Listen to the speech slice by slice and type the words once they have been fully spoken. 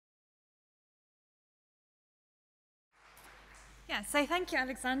Yeah, so thank you,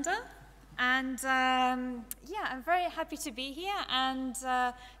 Alexander. And yeah, I'm very happy to be here and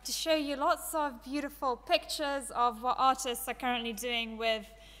to show you lots of beautiful pictures of what artists are currently doing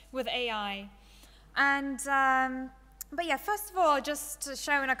with AI. And but yeah, first of all, just to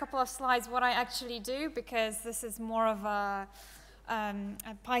show in a couple of slides what I actually do, because this is more of a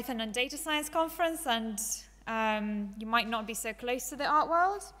Python and data science conference, and you might not be so close to the art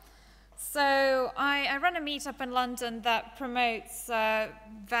world. So I run a meetup in London that promotes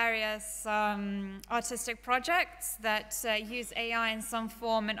various artistic projects that use AI in some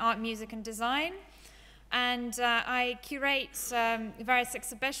form in art, music, and design. And I curate various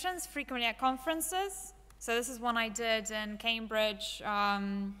exhibitions, frequently at conferences. So this is one I did in Cambridge a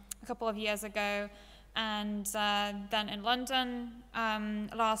couple of years ago, and then in London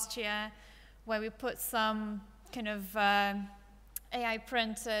last year, where we put some kind of AI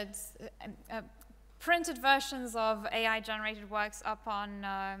printed versions of AI-generated works up on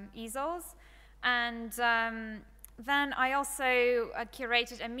easels. And then I also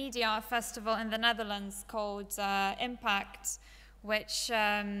curated a media art festival in the Netherlands called Impact, which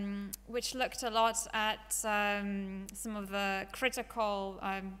looked a lot at some of the critical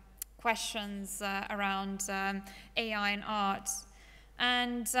questions around AI and art.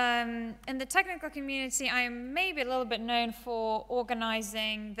 And in the technical community, I am maybe a little bit known for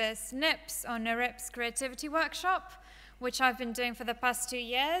organizing this NIPS or NeurIPS creativity workshop, which I've been doing for the past 2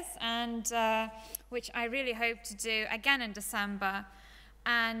 years, and which I really hope to do again in December.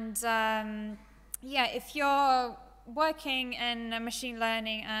 And yeah, if you're working in machine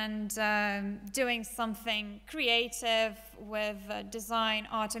learning and doing something creative with design,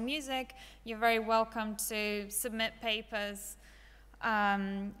 art, and music, you're very welcome to submit papers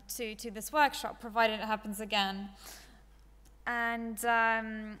to this workshop, provided it happens again. And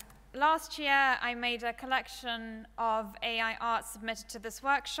last year, I made a collection of AI art submitted to this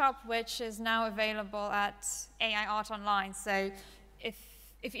workshop, which is now available at AI Art Online. So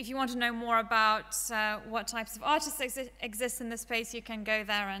if you want to know more about what types of artists exist in this space, you can go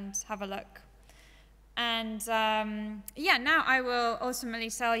there and have a look. And yeah, now I will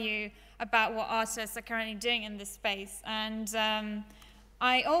ultimately tell you about what artists are currently doing in this space. And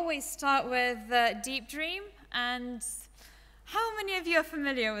I always start with DeepDream. And how many of you are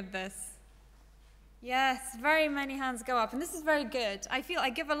familiar with this? Yes, very many hands go up. And this is very good. I feel I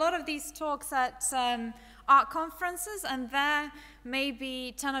give a lot of these talks at art conferences, and there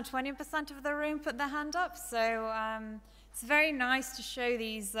maybe 10 or 20% of the room put their hand up. So it's very nice to show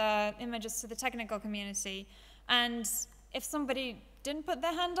these images to the technical community. And if somebody didn't put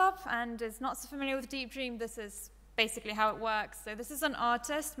their hand up and is not so familiar with DeepDream, this is basically how it works. So this is an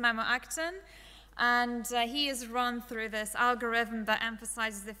artist, Memo Acton, and he is run through this algorithm that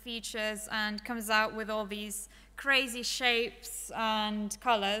emphasizes the features and comes out with all these crazy shapes and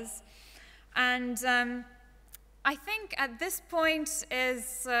colors. And I think at this point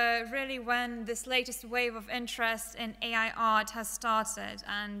is really when this latest wave of interest in AI art has started.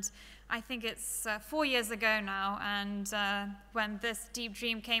 And I think it's 4 years ago now, and when this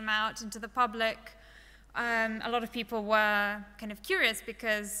DeepDream came out into the public, a lot of people were kind of curious,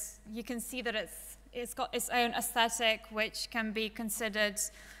 because you can see that it's got its own aesthetic, which can be considered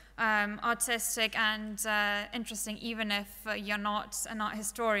artistic and interesting, even if you're not an art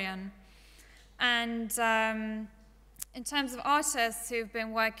historian. And in terms of artists who've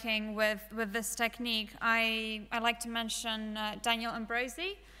been working with this technique, I like to mention Daniel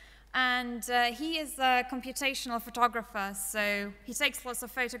Ambrosi. And he is a computational photographer, so he takes lots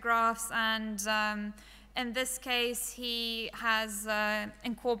of photographs, and in this case, he has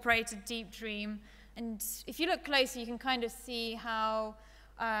incorporated DeepDream. And if you look closely, you can kind of see how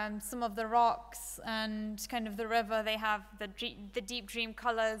some of the rocks and kind of the river, they have the DeepDream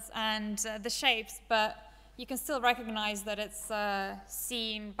colors and the shapes, but you can still recognize that it's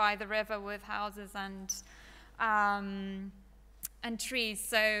seen by the river with houses and trees.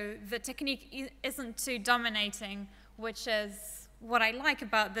 So the technique isn't too dominating, which is what I like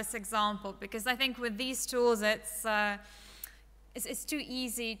about this example, because I think with these tools, it's too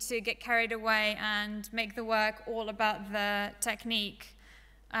easy to get carried away and make the work all about the technique.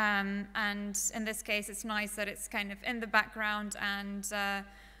 And in this case, it's nice that it's kind of in the background, and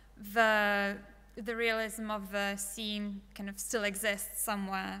the realism of the scene kind of still exists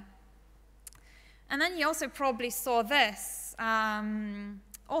somewhere. And then you also probably saw this,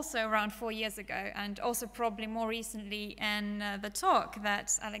 also around 4 years ago, and also probably more recently in the talk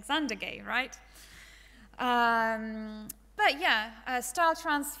that Alexander gave, right? But yeah, style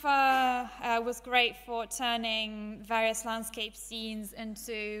transfer was great for turning various landscape scenes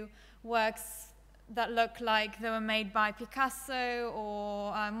into works that look like they were made by Picasso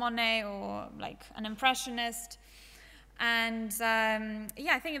or Monet or like an impressionist. And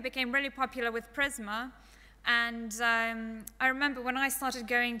yeah, I think it became really popular with Prisma. And I remember when I started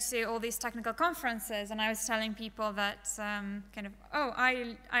going to all these technical conferences and I was telling people that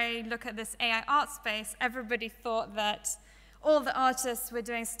I look at this AI art space, everybody thought that all the artists were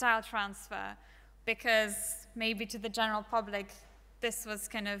doing style transfer because maybe to the general public this was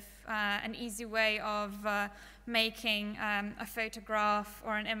kind of an easy way of making a photograph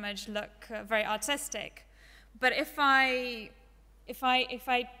or an image look very artistic. But if I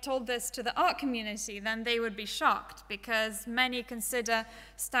told this to the art community, then they would be shocked because many consider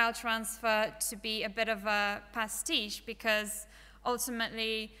style transfer to be a bit of a pastiche because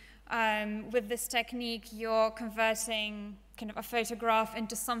ultimately with this technique you're converting kind of a photograph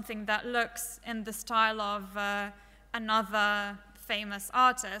into something that looks in the style of another famous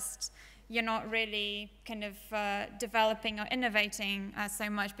artist. You're not really kind of developing or innovating so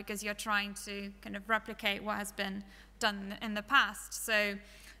much because you're trying to kind of replicate what has been done in the past. So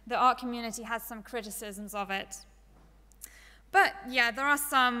the art community has some criticisms of it. But yeah, there are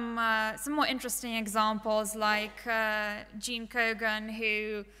some more interesting examples like Gene Kogan,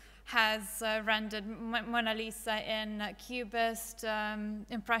 who has rendered Mona Lisa in Cubist,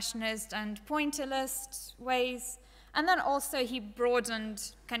 Impressionist, and Pointillist ways. And then also he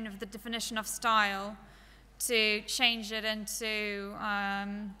broadened kind of the definition of style to change it into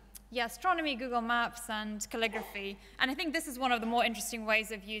astronomy, Google Maps, and calligraphy. And I think this is one of the more interesting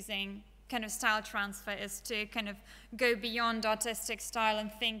ways of using kind of style transfer, is to kind of go beyond artistic style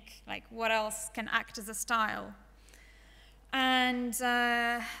and think like what else can act as a style. And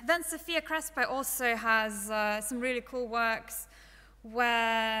then Sofia Crespo also has some really cool works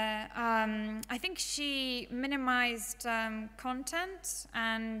where I think she minimized content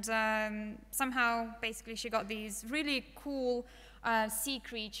and somehow basically she got these really cool sea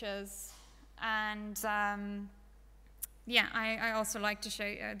creatures. And yeah, I also like to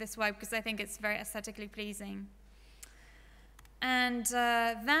show this work because I think it's very aesthetically pleasing. And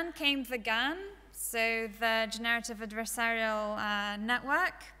then came the GAN, so the Generative Adversarial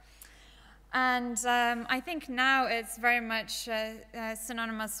Network. And I think now it's very much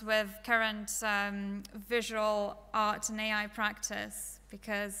synonymous with current visual art and AI practice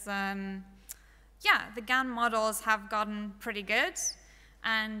because, yeah, the GAN models have gotten pretty good.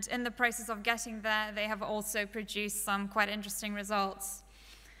 And in the process of getting there, they have also produced some quite interesting results.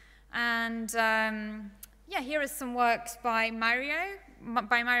 And yeah, here is some works by Mario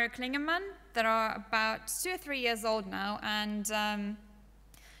Klingemann that are about 2 or 3 years old now. And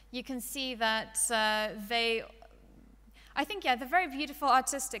you can see that I think, yeah, they're very beautiful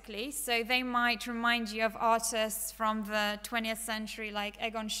artistically. So they might remind you of artists from the 20th century like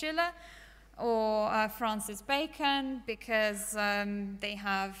Egon Schiele or Francis Bacon, because they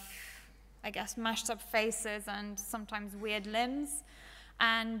have, I guess, mashed up faces and sometimes weird limbs.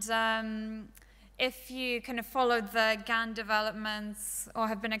 And if you kind of followed the GAN developments or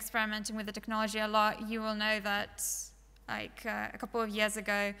have been experimenting with the technology a lot, you will know that like a couple of years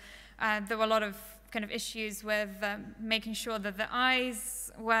ago, there were a lot of kind of issues with making sure that the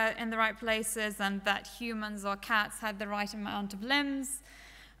eyes were in the right places and that humans or cats had the right amount of limbs.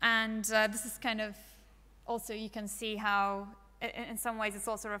 And this is kind of also, you can see how in some ways it's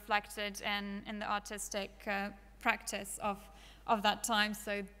also reflected in the artistic practice of that time.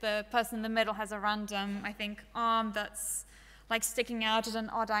 So the person in the middle has a random, I think, arm that's like sticking out at an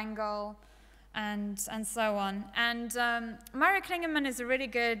odd angle, and so on. And Mario Klingemann is a really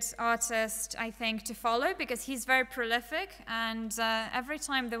good artist, I think, to follow because he's very prolific, and every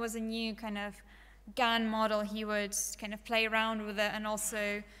time there was a new kind of GAN model, he would kind of play around with it and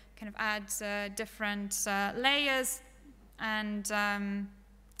also kind of add different layers. And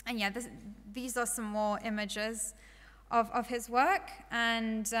yeah, these are some more images of his work.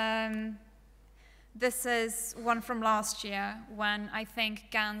 And this is one from last year when I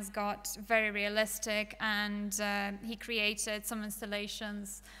think GANs got very realistic, and he created some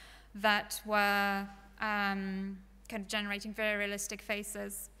installations that were kind of generating very realistic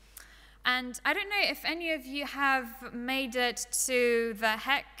faces. And I don't know if any of you have made it to the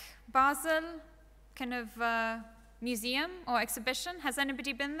HEC Basel kind of museum or exhibition. Has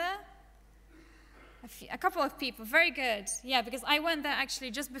anybody been there? A couple of people, very good. Yeah, because I went there actually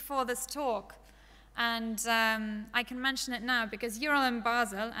just before this talk. And I can mention it now because you're all in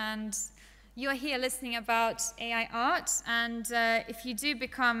Basel and you're here listening about AI art. And if you do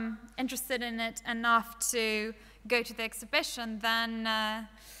become interested in it enough to go to the exhibition, then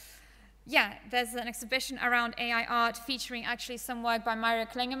yeah, there's an exhibition around AI art featuring actually some work by Mario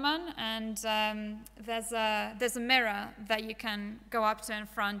Klingemann, and there's a mirror that you can go up to in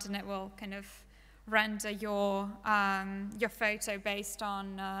front, and it will kind of render your photo based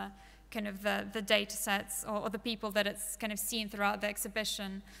on kind of the data sets or the people that it's kind of seen throughout the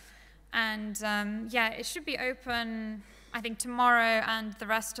exhibition. And yeah, it should be open, I think, tomorrow and the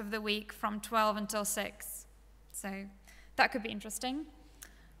rest of the week from 12 until 6. So that could be interesting.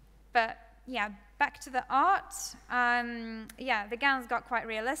 But yeah, back to the art. Yeah, the GANs got quite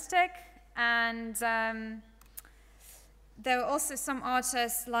realistic, and there are also some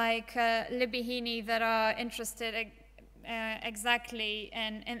artists like Luba Elliott that are interested exactly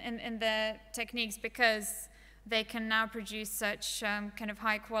in the techniques, because they can now produce such kind of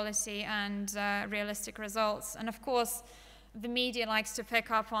high quality and realistic results. And of course, the media likes to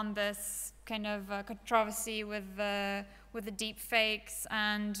pick up on this kind of controversy with the deep fakes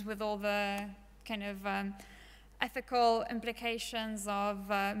and with all the kind of ethical implications of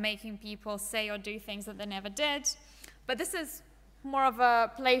making people say or do things that they never did. But this is more of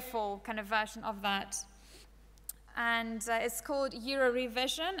a playful kind of version of that. And it's called Euro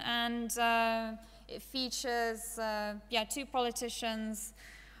Revision, and it features yeah, 2 politicians,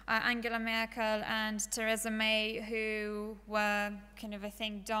 Angela Merkel and Theresa May, who were kind of, I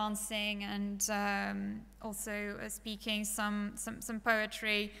think, dancing and also speaking some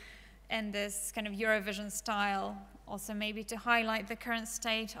poetry in this kind of Eurovision style, also maybe to highlight the current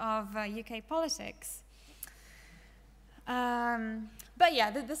state of UK politics. But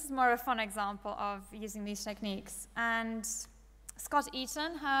yeah, this is more a fun example of using these techniques. And Scott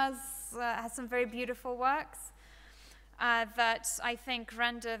Eaton has some very beautiful works that I think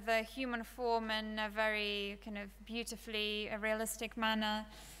render the human form in a very kind of beautifully realistic manner.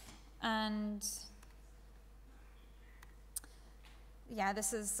 And yeah,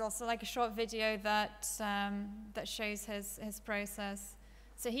 this is also like a short video that that shows his process.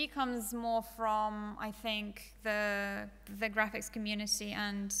 So he comes more from, I think, the graphics community,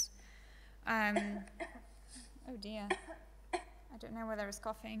 and oh dear, I don't know whether it's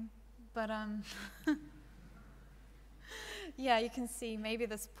coughing, but yeah, you can see maybe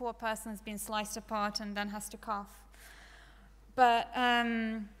this poor person has been sliced apart and then has to cough. But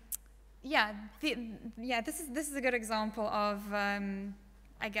yeah, this is a good example of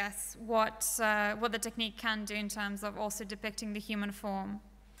I guess what the technique can do in terms of also depicting the human form.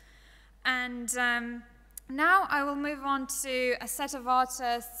 And now I will move on to a set of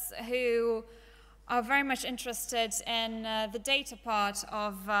artists who are very much interested in the data part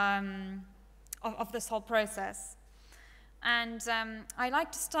of this whole process. And I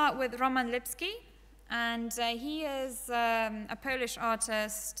like to start with Roman Lipski, and he is a Polish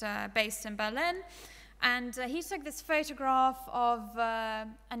artist based in Berlin. And he took this photograph of a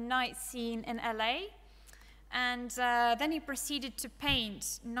night scene in LA. And then he proceeded to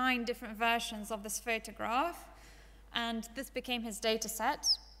paint 9 different versions of this photograph, and this became his data set.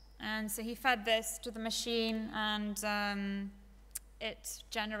 And so he fed this to the machine, and it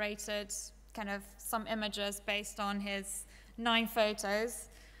generated kind of some images based on his 9 photos.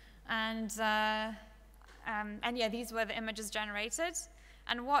 And yeah, these were the images generated.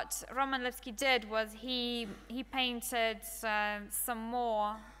 And what Roman Lipski did was he painted some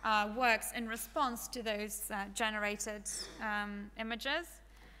more works in response to those generated images.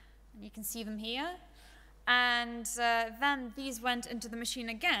 You can see them here. And then these went into the machine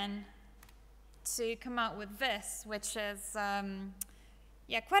again to come out with this, which is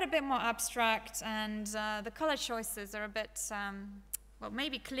yeah, quite a bit more abstract, and the color choices are a bit, well,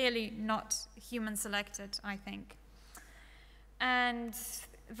 maybe clearly not human selected, I think. And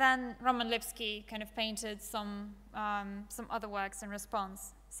then Roman Lipski kind of painted some other works in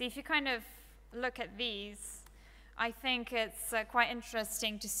response. So if you kind of look at these, I think it's quite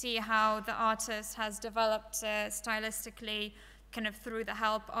interesting to see how the artist has developed stylistically, kind of through the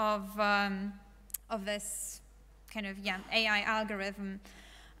help of this kind of, yeah, AI algorithm.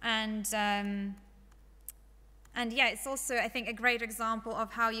 And yeah, it's also, I think, a great example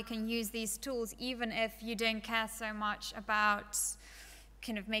of how you can use these tools even if you don't care so much about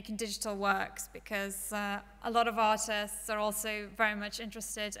kind of making digital works, because a lot of artists are also very much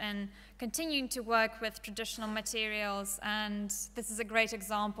interested in continuing to work with traditional materials. And this is a great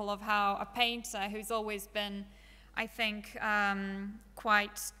example of how a painter who's always been, I think,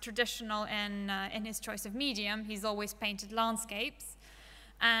 quite traditional in his choice of medium. He's always painted landscapes.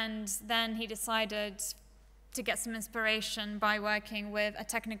 And then he decided to get some inspiration by working with a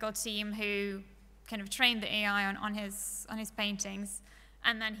technical team who kind of trained the AI on his paintings,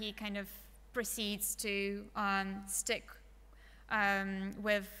 and then he kind of proceeds to stick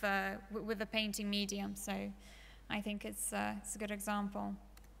with the painting medium. So I think it's a good example.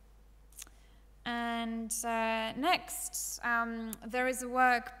 And next, there is a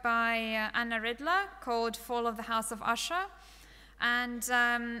work by Anna Ridler called Fall of the House of Usher. And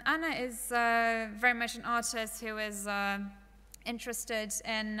Anna is very much an artist who is interested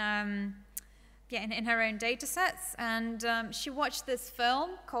in her own data sets. And she watched this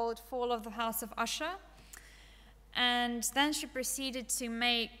film called Fall of the House of Usher. And then she proceeded to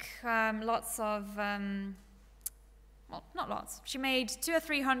make lots of, well, not lots. She made 200 or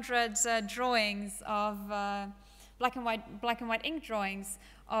 300 drawings of black and white ink drawings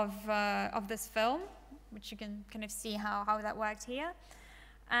of this film, which you can kind of see how that worked here.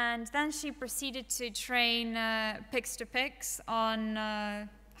 And then she proceeded to train Pix2Pix on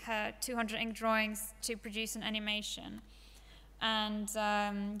her 200 ink drawings to produce an animation. And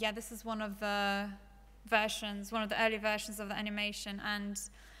yeah, this is one of the versions, one of the early versions of the animation. And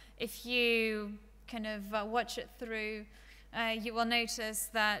if you kind of watch it through, you will notice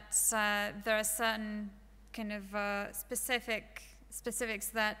that there are certain kind of specifics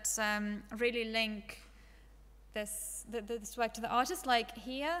that really link this work to the artist. Like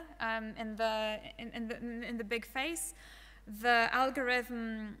here, in the big face, the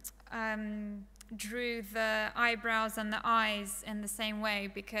algorithm drew the eyebrows and the eyes in the same way,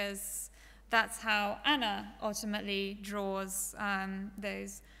 because that's how Anna ultimately draws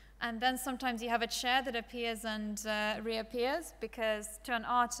those. And then sometimes you have a chair that appears and reappears, because to an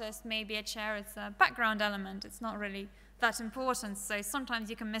artist, maybe a chair is a background element. It's not really that important, so sometimes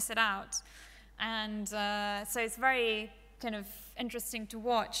you can miss it out. And so it's very kind of interesting to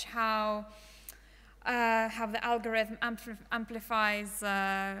watch how the algorithm amplifies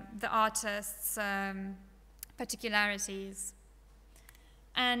the artist's particularities.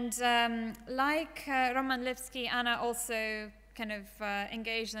 And like Roman Lipsky, Anna also kind of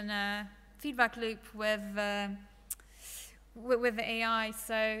engaged in a feedback loop with the AI.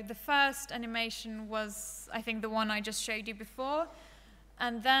 So the first animation was, I think, the one I just showed you before.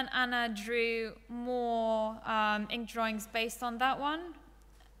 And then Anna drew more ink drawings based on that one,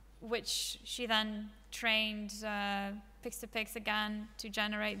 which she then trained Pix2Pix again to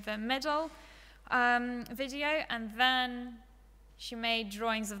generate the middle video. And then she made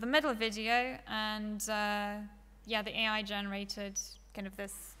drawings of the middle video, and yeah, the AI generated kind of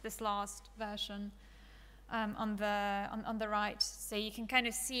this last version on the right. So you can kind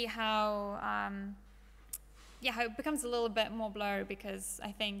of see how how it becomes a little bit more blurry, because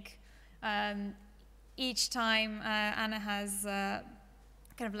I think each time Anna has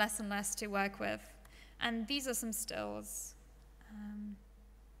kind of less and less to work with. And these are some stills.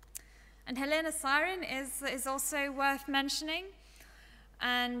 And Helena Sarin is also worth mentioning.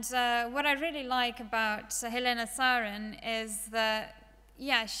 And what I really like about Helena Sarin is that,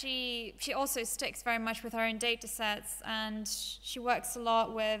 yeah, she also sticks very much with her own data sets, and she works a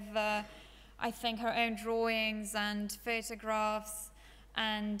lot with, I think, her own drawings and photographs,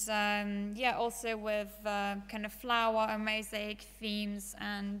 and yeah, also with kind of flower or mosaic themes.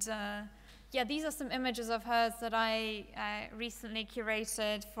 And yeah, these are some images of hers that I recently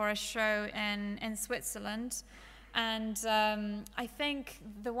curated for a show in Switzerland. And I think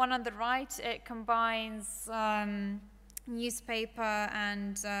the one on the right, it combines newspaper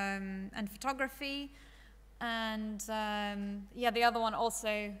and photography. And yeah, the other one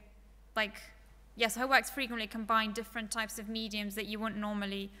also, like, yes, her works frequently combine different types of mediums that you wouldn't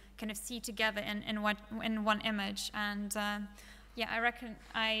normally kind of see together in one image. And yeah,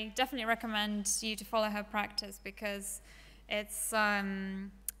 I definitely recommend you to follow her practice, because it's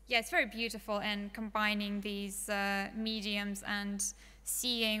yeah, it's very beautiful in combining these mediums and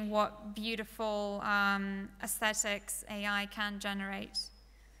seeing what beautiful aesthetics AI can generate.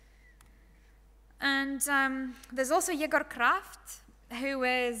 And there's also Jegor Kraft, who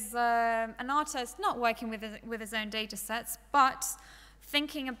is an artist not working with his own data sets, but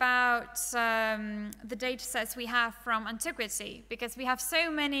thinking about the data sets we have from antiquity, because we have so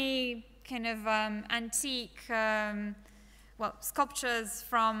many kind of antique well, sculptures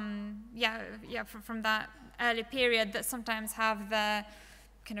from from that early period that sometimes have the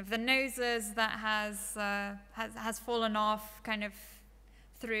kind of the noses that has fallen off kind of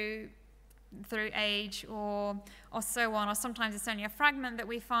through age or so on, or sometimes it's only a fragment that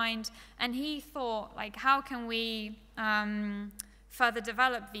we find. And he thought, like, how can we further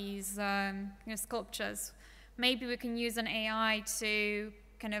develop these sculptures? Maybe we can use an AI to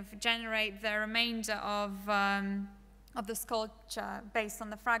kind of generate the remainder of the sculpture based on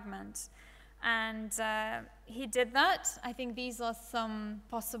the fragment. And he did that. I think these are some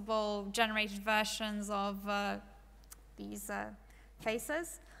possible generated versions of these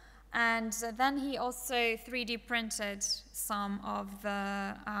faces. And then he also 3D printed some of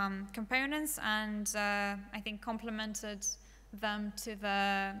the components and I think complemented them to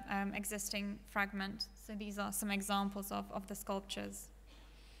the existing fragment. So these are some examples of the sculptures.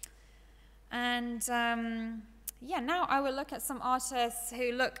 And yeah, now I will look at some artists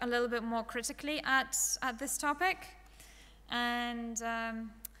who look a little bit more critically at this topic. And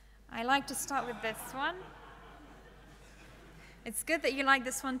I like to start with this one. It's good that you like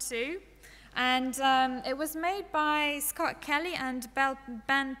this one too. And it was made by Scott Kelly and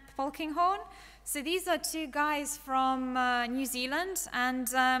Ben Polkinghorne. So these are two guys from New Zealand. And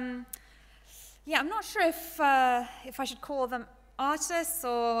yeah, I'm not sure if I should call them artists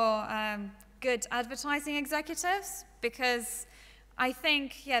or good advertising executives, because I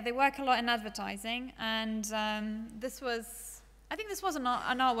think, yeah, they work a lot in advertising. And I think this was an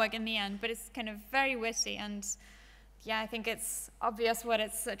artwork in the end, but it's kind of very witty. And yeah, I think it's obvious what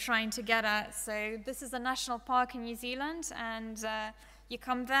it's trying to get at. So this is a national park in New Zealand, and you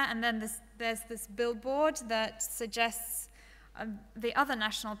come there, and then there's this billboard that suggests the other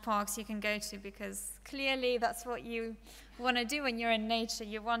national parks you can go to, because clearly that's what you want to do when you're in nature.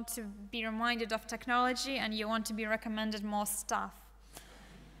 You want to be reminded of technology, and you want to be recommended more stuff.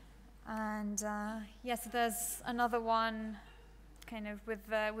 And yes, there's another one kind of with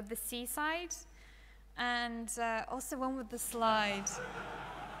the seaside. And also one with the slide.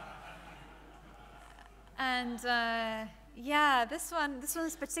 And yeah, this one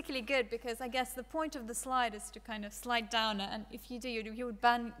is particularly good because I guess the point of the slide is to kind of slide down it, and if you do, you would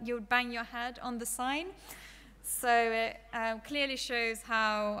bang your head on the sign. So it clearly shows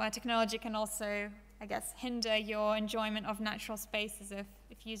how technology can also, I guess, hinder your enjoyment of natural spaces if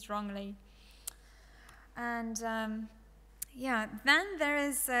used wrongly. And yeah, then there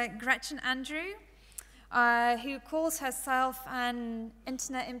is Gretchen Andrew, who calls herself an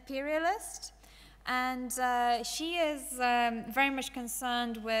internet imperialist, and she is very much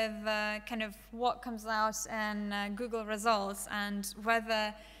concerned with kind of what comes out in Google results and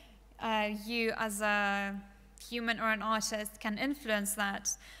whether you as a human or an artist can influence that.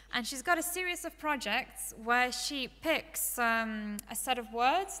 And she's got a series of projects where she picks a set of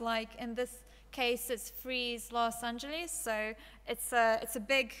words, like in this case it's Freeze Los Angeles, so it's a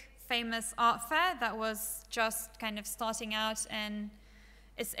big famous art fair that was just kind of starting out in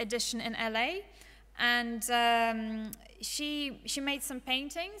its edition in LA. And she made some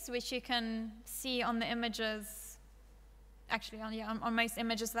paintings, which you can see on the images, actually on most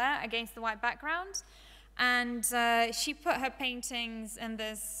images there, against the white background. And she put her paintings in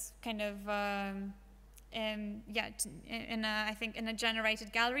this kind of, I think in a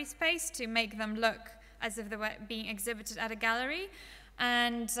generated gallery space to make them look as if they were being exhibited at a gallery.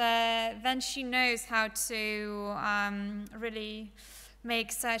 And then she knows how to really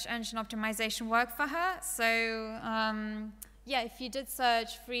make search engine optimization work for her. So yeah, if you did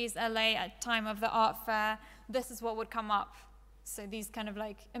search Freeze LA at time of the art fair, this is what would come up. So these kind of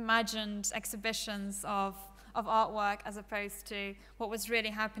like imagined exhibitions of artwork as opposed to what was really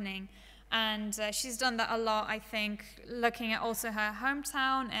happening. And she's done that a lot, I think, looking at also her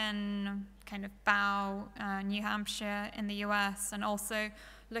hometown in kind of Bow, New Hampshire in the US, and also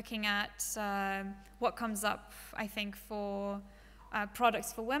looking at what comes up, I think, for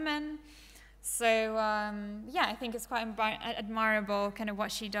products for women. So yeah, I think it's quite admirable kind of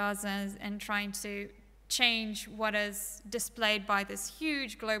what she does in trying to change what is displayed by this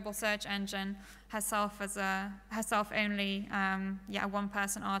huge global search engine, herself as a only a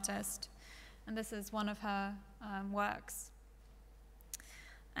one-person artist. And this is one of her works.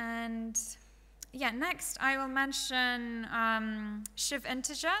 And yeah, next I will mention Shiv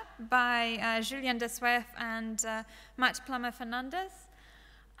Integer by Julien Desweff and Matt Plummer-Fernandez.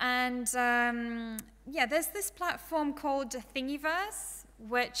 And yeah, there's this platform called Thingiverse,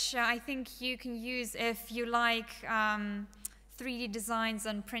 which I think you can use if you like 3D designs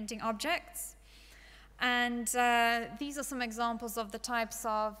and printing objects. And these are some examples of the types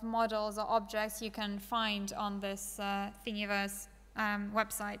of models or objects you can find on this Thingiverse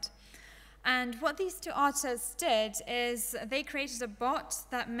website. And what these two artists did is they created a bot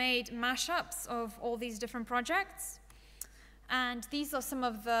that made mashups of all these different projects. And these are some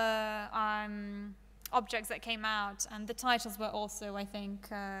of the objects that came out, and the titles were also, I think,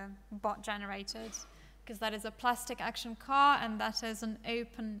 bot generated, because that is a plastic action car and that is an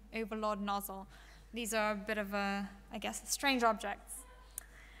open overload nozzle. These are a bit of I guess, strange objects.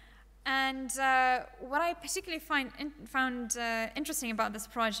 And what I particularly found interesting about this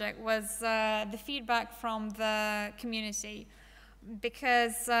project was the feedback from the community.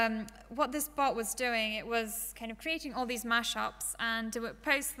 because what this bot was doing, it was kind of creating all these mashups, and it would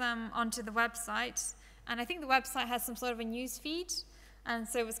post them onto the website. And I think the website has some sort of a news feed, and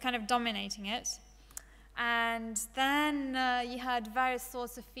so it was kind of dominating it. And then you had various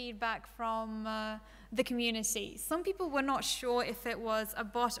sorts of feedback from the community. Some people were not sure if it was a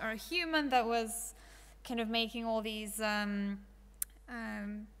bot or a human that was kind of making all these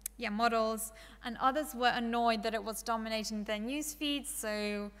models, and others were annoyed that it was dominating their news feeds,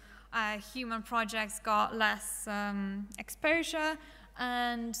 so human projects got less exposure.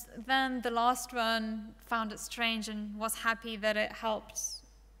 And then the last one found it strange and was happy that it helped,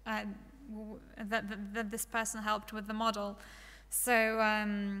 that this person helped with the model. So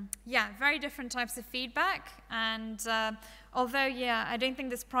yeah, very different types of feedback. And although, yeah, I don't think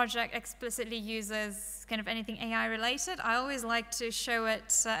this project explicitly uses kind of anything AI related, I always like to show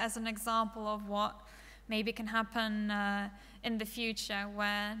it as an example of what maybe can happen in the future,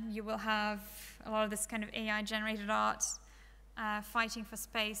 where you will have a lot of this kind of AI generated art fighting for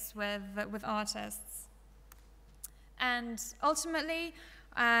space with artists. And ultimately,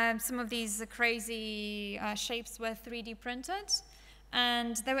 some of these crazy shapes were 3D printed,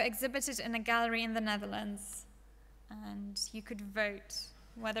 and they were exhibited in a gallery in the Netherlands. And you could vote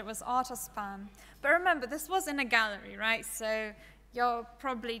whether it was art or spam. But remember, this was in a gallery, right? So you're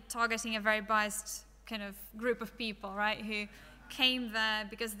probably targeting a very biased kind of group of people, right, who came there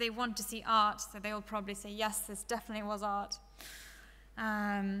because they want to see art. So they will probably say, yes, this definitely was art.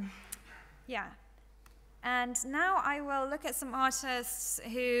 Yeah. And now I will look at some artists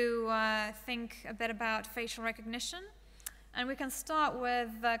who think a bit about facial recognition. And we can start with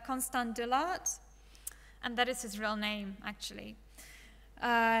Constant Dillart. And that is his real name, actually.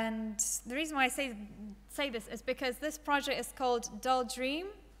 And the reason why I say this is because this project is called DeepDream.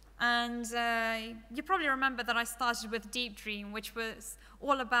 And you probably remember that I started with DeepDream, which was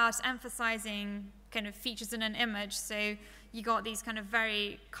all about emphasizing kind of features in an image. So you got these kind of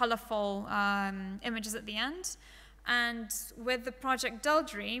very colorful images at the end. And with the project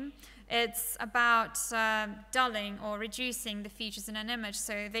DeepDream, it's about dulling or reducing the features in an image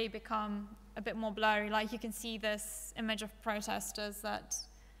so they become a bit more blurry. Like you can see this image of protesters that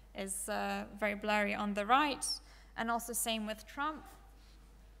is very blurry on the right, and also same with Trump.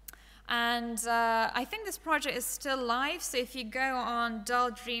 And I think this project is still live, so if you go on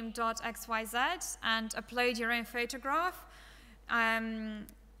DeepDream.xyz and upload your own photograph,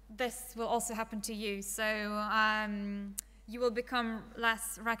 this will also happen to you. So you will become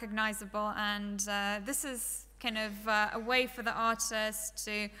less recognizable, and this is kind of a way for the artist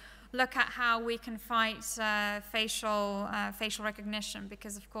to look at how we can fight facial recognition,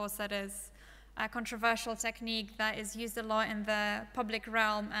 because of course that is a controversial technique that is used a lot in the public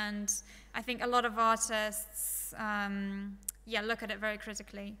realm, and I think a lot of artists look at it very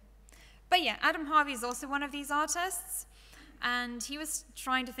critically. But yeah, Adam Harvey is also one of these artists, and he was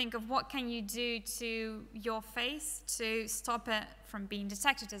trying to think of what can you do to your face to stop it from being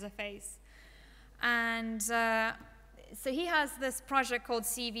detected as a face. And so he has this project called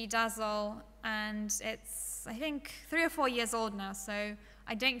CV Dazzle, and it's, I think, 3 or 4 years old now, so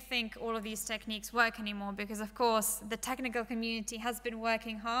I don't think all of these techniques work anymore, because of course the technical community has been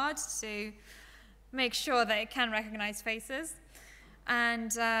working hard to make sure that it can recognize faces.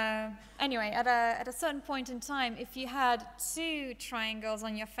 And anyway, at a certain point in time, if you had 2 triangles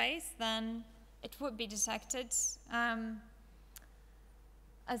on your face, then it would be detected. Then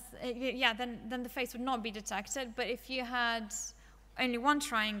the face would not be detected. But if you had only 1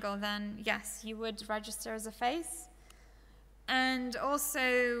 triangle, then yes, you would register as a face. And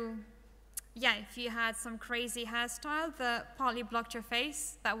also, yeah, if you had some crazy hairstyle that partly blocked your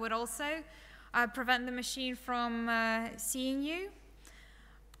face, that would also prevent the machine from seeing you.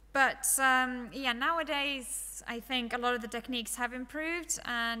 But yeah, nowadays, I think a lot of the techniques have improved,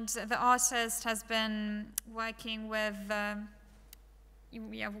 and the artist has been working with a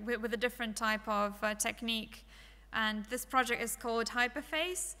different type of technique. And this project is called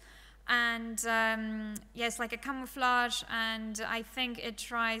Hyperface. And yeah, it's like a camouflage, and I think it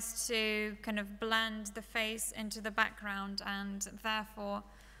tries to kind of blend the face into the background and therefore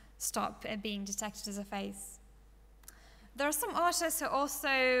stop it being detected as a face. There are some artists who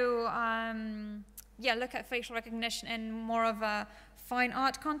also look at facial recognition in more of a fine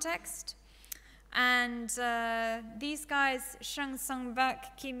art context. And these guys, Sheng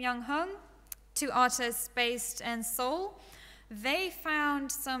Sung-bak, Kim Young-hung, 2 artists based in Seoul, they found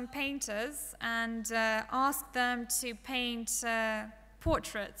some painters and asked them to paint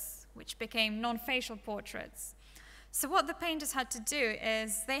portraits, which became non-facial portraits. So what the painters had to do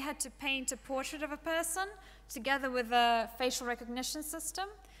is they had to paint a portrait of a person together with a facial recognition system,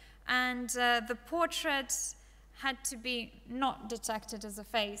 and the portrait had to be not detected as a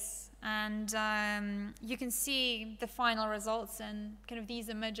face. And you can see the final results in kind of these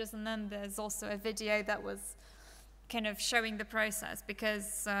images, and then there's also a video that was kind of showing the process,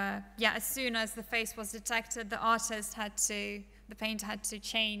 because yeah, as soon as the face was detected, the painter had to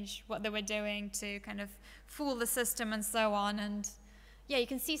change what they were doing to kind of fool the system and so on. And yeah, you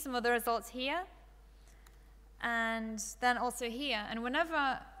can see some of the results here, and then also here. And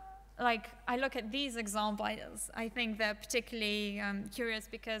whenever I look at these examples, I think they're particularly curious,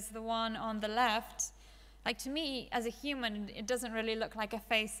 because the one on the left, to me as a human, it doesn't really look like a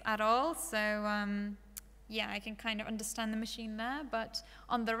face at all. So yeah, I can kind of understand the machine there. But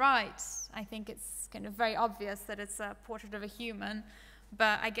on the right, I think it's kind of very obvious that it's a portrait of a human.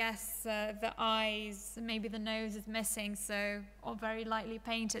 But I guess the eyes, maybe the nose is missing, or very lightly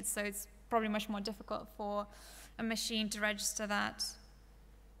painted, so it's probably much more difficult for a machine to register that.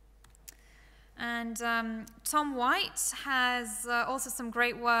 And Tom White has also some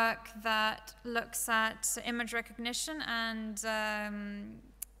great work that looks at image recognition and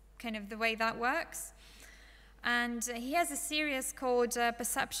kind of the way that works. And he has a series called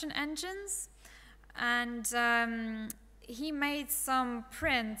Perception Engines. And he made some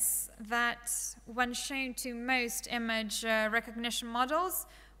prints that, when shown to most image recognition models,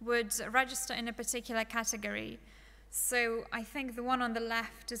 would register in a particular category. So I think the one on the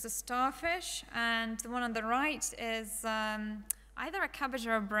left is a starfish, and the one on the right is either a cabbage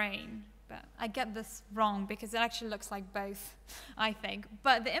or a brain. But I get this wrong because it actually looks like both, I think.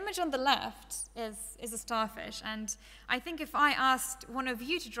 But the image on the left is a starfish. And I think if I asked one of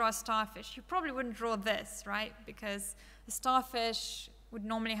you to draw a starfish, you probably wouldn't draw this, right? Because the starfish would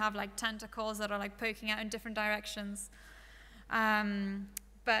normally have tentacles that are poking out in different directions.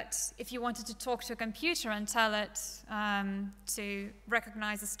 But if you wanted to talk to a computer and tell it to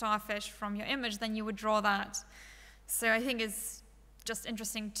recognize a starfish from your image, then you would draw that. So I think it's just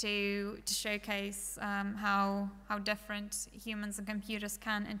interesting to showcase how different humans and computers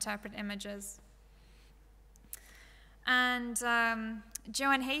can interpret images. And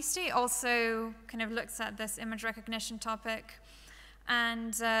Joanne Hasty also kind of looks at this image recognition topic.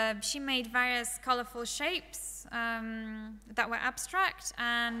 And she made various colorful shapes that were abstract,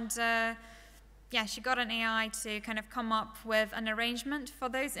 and yeah, she got an AI to kind of come up with an arrangement for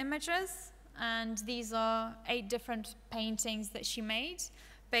those images. And these are 8 different paintings that she made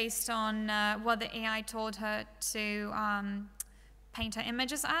based on what the AI told her to paint her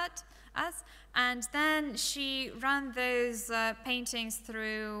images as. And then she ran those paintings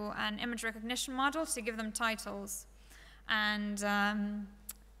through an image recognition model to give them titles. And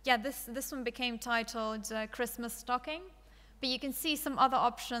yeah, this one became titled Christmas Stocking. But you can see some other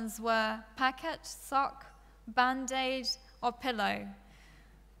options were packet, sock, band-aid, or pillow.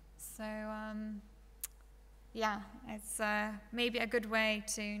 So yeah, it's maybe a good way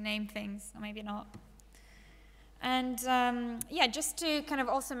to name things, or maybe not. And yeah, just to kind of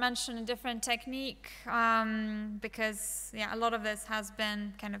also mention a different technique, because yeah, a lot of this has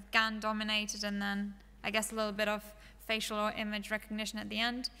been kind of GAN dominated, and then I guess a little bit of facial or image recognition at the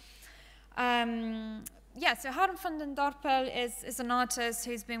end. Yeah, so Harm van den Dorpel is an artist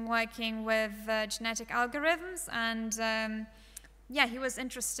who's been working with genetic algorithms, and yeah, he was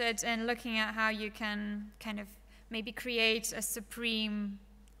interested in looking at how you can kind of maybe create a supreme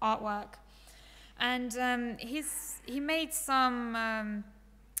artwork. And he made some,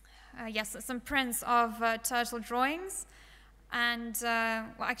 yes, some prints of turtle drawings, and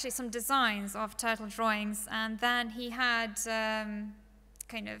well, actually some designs of turtle drawings. And then he had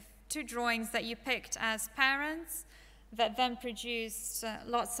kind of 2 drawings that you picked as parents that then produced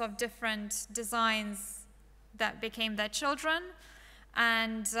lots of different designs that became their children.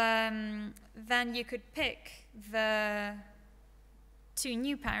 And then you could pick the 2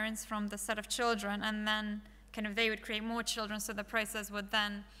 new parents from the set of children, and then kind of they would create more children, so the process would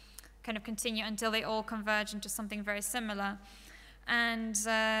then kind of continue until they all converge into something very similar. And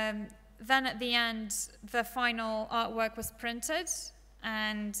then at the end, the final artwork was printed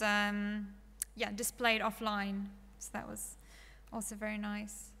and yeah, displayed offline. So that was also very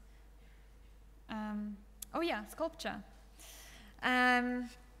nice. Oh yeah, sculpture.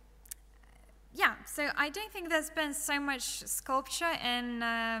 Yeah, so I don't think there's been so much sculpture in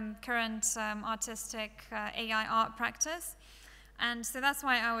current artistic AI art practice. And so that's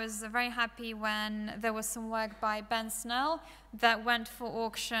why I was very happy when there was some work by Ben Snell that went for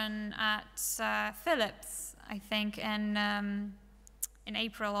auction at Philips, I think, in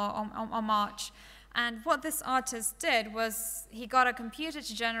April or March. And what this artist did was he got a computer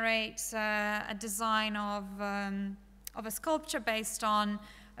to generate a design of a sculpture based on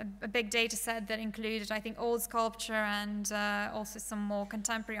a big data set that included, I think, old sculpture and also some more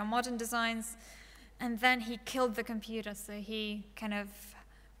contemporary or modern designs. And then he killed the computer, so he kind of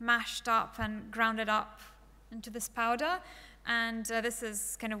mashed up and ground it up into this powder. And this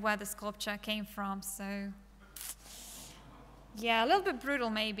is kind of where the sculpture came from. So, yeah, a little bit brutal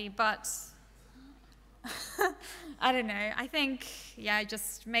maybe, but I don't know. I think, yeah, it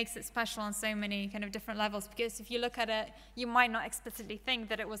just makes it special on so many kind of different levels, because if you look at it, you might not explicitly think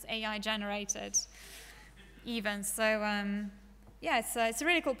that it was AI generated even. So, yeah, it's a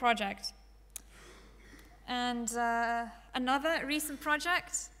really cool project. And another recent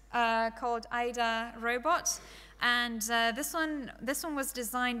project called IDA Robot. And this one was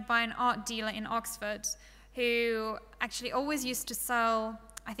designed by an art dealer in Oxford who actually always used to sell,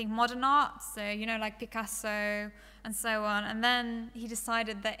 I think, modern art, so, you know, like Picasso and so on. And then he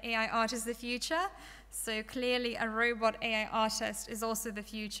decided that AI art is the future. So clearly a robot AI artist is also the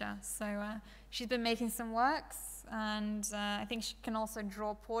future. So she's been making some works, and I think she can also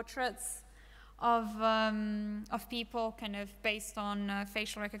draw portraits of people kind of based on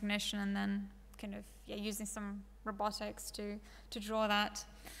facial recognition, and then kind of, yeah, using some robotics to draw that.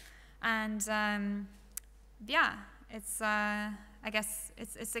 And yeah, it's I guess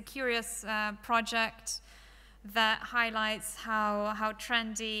it's a curious project that highlights how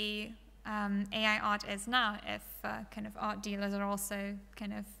trendy AI art is now, if kind of art dealers are also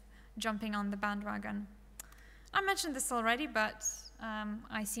kind of jumping on the bandwagon. I mentioned this already, but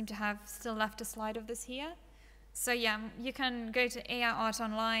I seem to have still left a slide of this here. So yeah, you can go to AI Art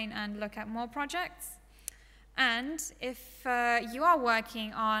Online and look at more projects. And if you are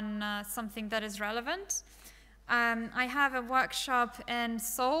working on something that is relevant, I have a workshop in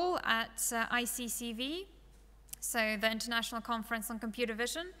Seoul at ICCV, so the International Conference on Computer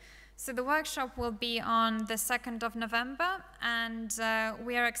Vision. So the workshop will be on the 2nd of November, and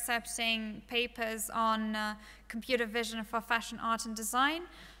we are accepting papers on computer vision for fashion, art, and design,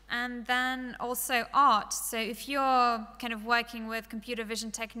 and then also art. So if you're kind of working with computer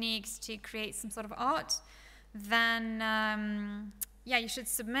vision techniques to create some sort of art, then yeah, you should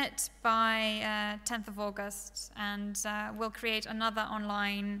submit by 10th of August, and we'll create another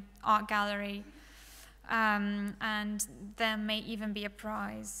online art gallery, and there may even be a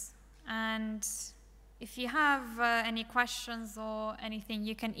prize. And if you have any questions or anything,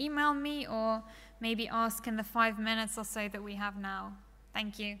 you can email me or maybe ask in the 5 minutes or so that we have now.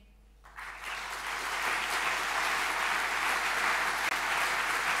 Thank you.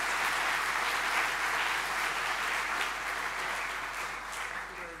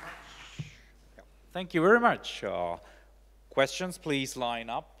 Thank you very much. Questions, please line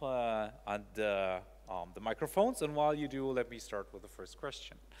up at the microphones, and while you do, let me start with the first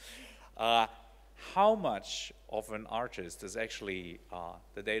question. How much of an artist is actually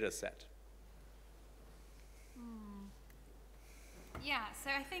the data set? Yeah,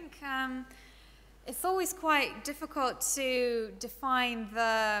 so I think it's always quite difficult to define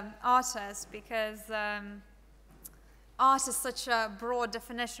the artist, because art is such a broad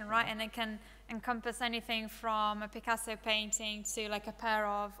definition, right? And it can encompass anything from a Picasso painting to like a pair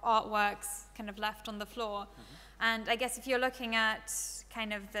of artworks kind of left on the floor. Mm-hmm. And I guess if you're looking at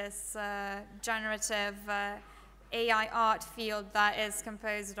kind of this generative AI art field that is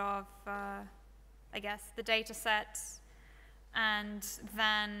composed of, I guess, the data set, and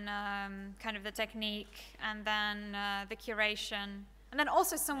then kind of the technique, and then the curation, and then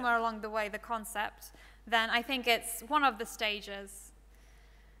also somewhere along the way the concept, then I think it's one of the stages.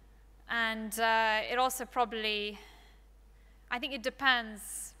 And it also probably, I think it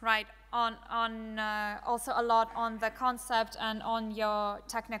depends, right, on also a lot on the concept and on your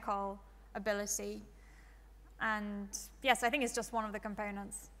technical ability. And yes, I think it's just one of the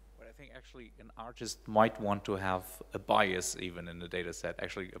components. But I think actually an artist might want to have a bias even in the data set.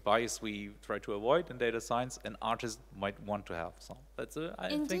 Actually, a bias we try to avoid in data science, an artist might want to have some. I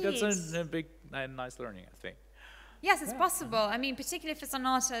think that's a big, nice learning, I think. Yes, it's possible. I mean, particularly if it's an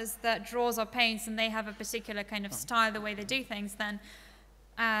artist that draws or paints and they have a particular kind of style, the way they do things, then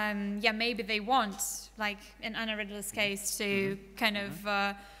yeah, maybe they want, like in Anna Riddler's case, to kind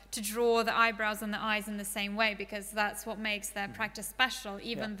of to draw the eyebrows and the eyes in the same way, because that's what makes their practice special,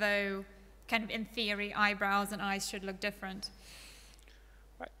 even though kind of in theory eyebrows and eyes should look different.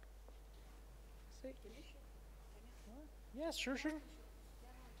 Right. Yes, sure.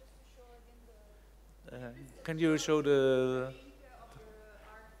 Can you show the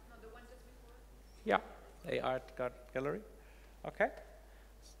yeah, a art gallery? Okay.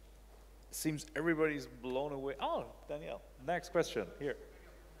 seems everybody's blown away. Oh, Danielle, next question, here.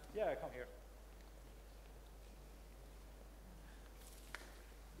 Yeah, come here.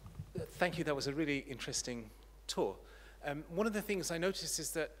 Thank you, that was a really interesting tour. One of the things I noticed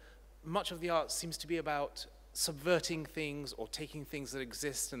is that much of the art seems to be about subverting things or taking things that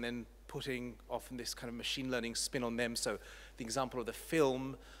exist and then putting often this kind of machine learning spin on them. So the example of the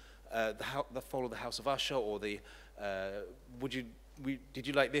film, the Fall of the House of Usher, or the did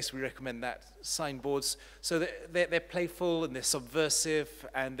you like this? We recommend that signboards. So they're playful and they're subversive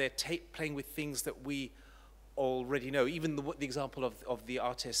and they're playing with things that we already know. Even the example of the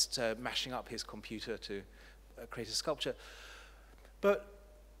artist mashing up his computer to create a sculpture. But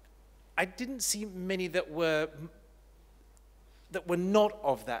I didn't see many that were not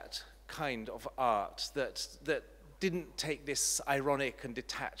of that kind of art, that didn't take this ironic and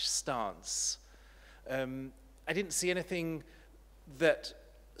detached stance. I didn't see anything that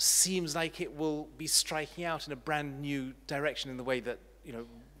seems like it will be striking out in a brand new direction in the way that, you know,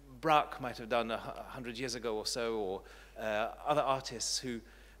 Braque might have done 100 years ago or so, or other artists who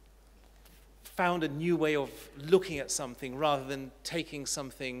found a new way of looking at something rather than taking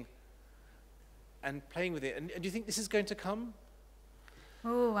something and playing with it. And do you think this is going to come?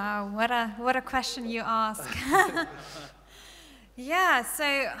 Oh, wow, what a question you ask. Yeah,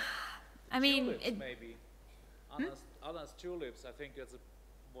 so, I mean... Tulips, maybe. Anna's tulips, I think it's a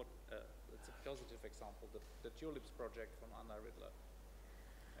positive example, the tulips project from Anna Riddler.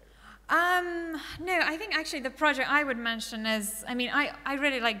 No, I think actually the project I would mention is, I mean, I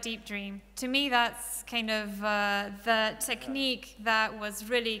really like DeepDream. To me, that's kind of the technique that was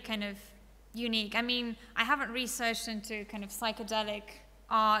really kind of unique. I mean, I haven't researched into kind of psychedelic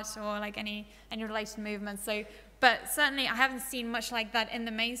art or like any related movements, so, but certainly I haven't seen much like that in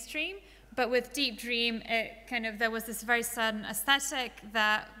the mainstream. But with DeepDream, there was this very certain aesthetic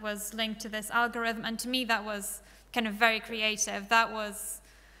that was linked to this algorithm, and to me that was kind of very creative. That was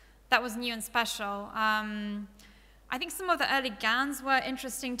new and special. I think some of the early GANs were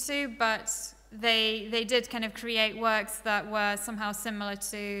interesting too, but they did kind of create works that were somehow similar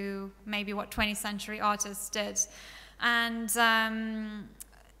to maybe what 20th century artists did. And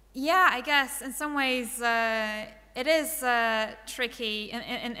yeah, I guess in some ways it is tricky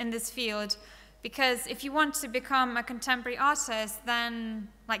in this field, because if you want to become a contemporary artist, then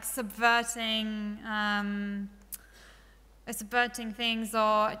like subverting things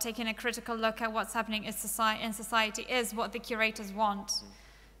or taking a critical look at what's happening in society is what the curators want.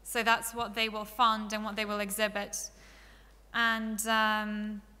 So that's what they will fund and what they will exhibit. And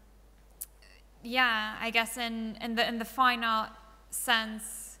yeah, I guess in the fine art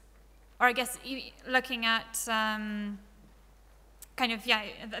sense, or I guess looking at kind of, yeah,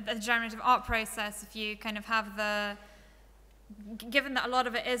 the generative art process, if you kind of have given that a lot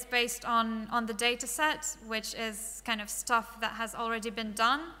of it is based on the data set, which is kind of stuff that has already been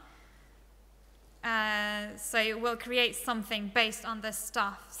done, so it will create something based on this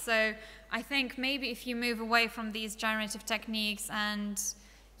stuff. So I think maybe if you move away from these generative techniques and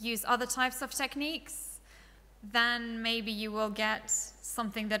use other types of techniques, then maybe you will get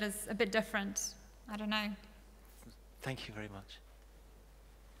something that is a bit different. I don't know. Thank you very much.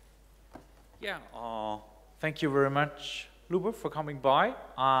 Yeah, thank you very much, Luba, for coming by.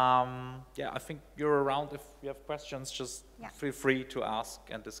 Yeah, I think you're around. If you have questions, just feel free to ask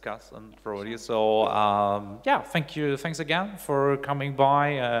and discuss and throw it. So yeah, thank you. Thanks again for coming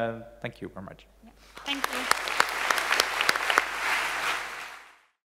by. Thank you very much.